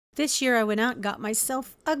This year I went out and got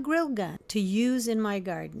myself a grill gun to use in my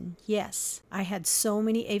garden. Yes, I had so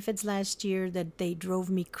many aphids last year that they drove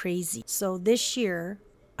me crazy. So this year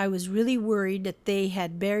I was really worried that they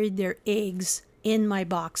had buried their eggs in my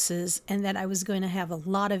boxes and that I was going to have a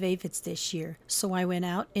lot of aphids this year. So I went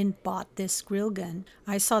out and bought this grill gun.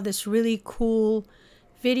 I saw this really cool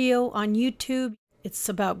video on YouTube. It's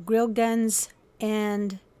about grill guns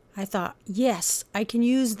and I thought, yes, I can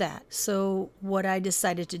use that. So what I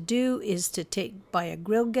decided to do is to buy a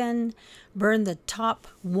grill gun, burn the top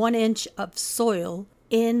 1 inch of soil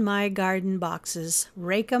in my garden boxes,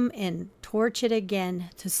 rake them and torch it again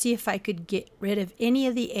to see if I could get rid of any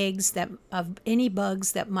of the eggs of any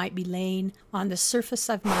bugs that might be laying on the surface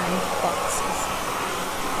of my boxes.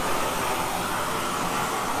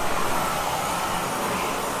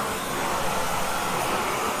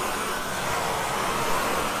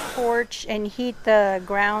 Torch and heat the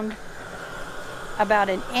ground about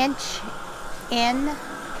 1 inch in,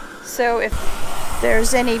 so if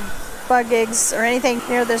there's any bug eggs or anything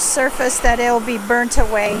near the surface that it'll be burnt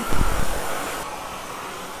away.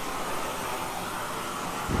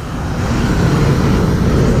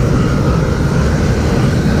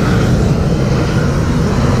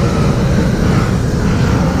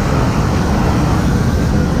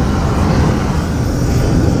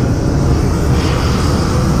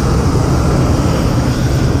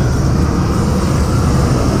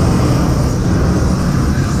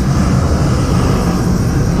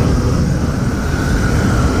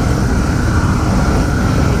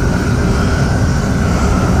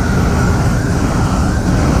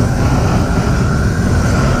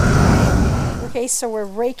 Okay, so we're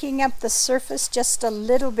raking up the surface just a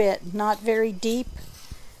little bit, not very deep,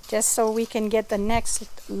 just so we can get the next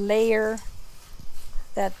layer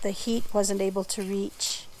that the heat wasn't able to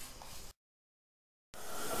reach.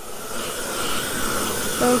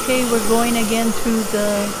 Okay, we're going again through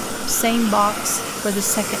the same box for the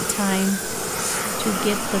second time to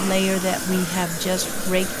get the layer that we have just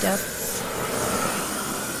raked up.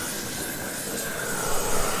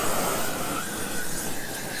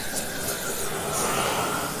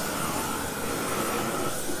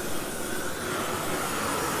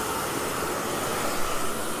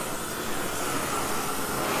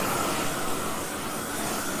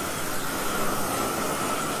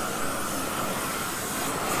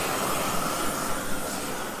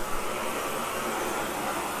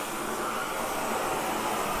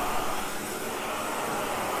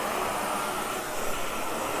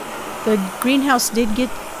 The greenhouse did get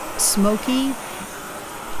smoky,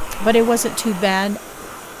 but it wasn't too bad.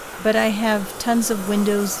 But I have tons of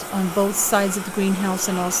windows on both sides of the greenhouse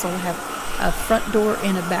and also have a front door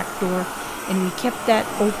and a back door. And we kept that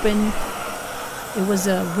open. It was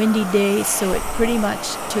a windy day, so it pretty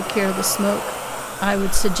much took care of the smoke. I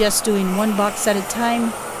would suggest doing one box at a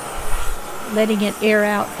time, letting it air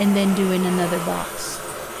out, and then doing another box.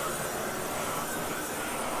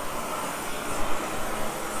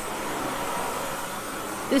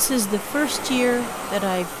 This is the first year that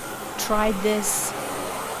I've tried this.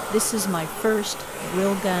 This is my first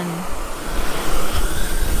grill gun.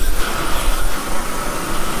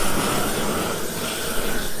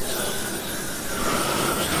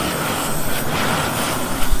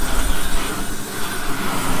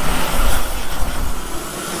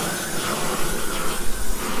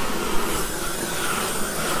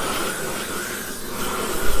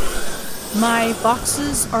 My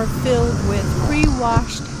boxes are filled with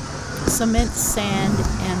pre-washed cement, sand,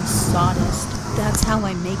 and sawdust. That's how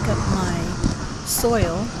I make up my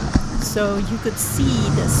soil. So you could see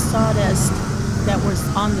the sawdust that was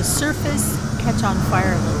on the surface catch on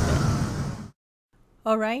fire a little bit.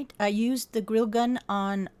 Alright, I used the grill gun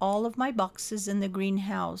on all of my boxes in the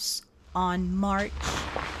greenhouse on March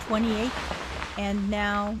 28th, and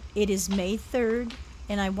now it is May 3rd,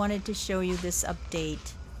 and I wanted to show you this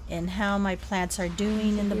update and how my plants are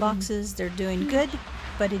doing in the boxes. They're doing good,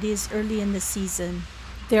 but it is early in the season.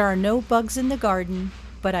 There are no bugs in the garden,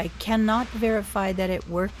 but I cannot verify that it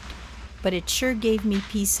worked, but it sure gave me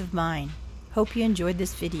peace of mind. Hope you enjoyed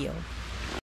this video.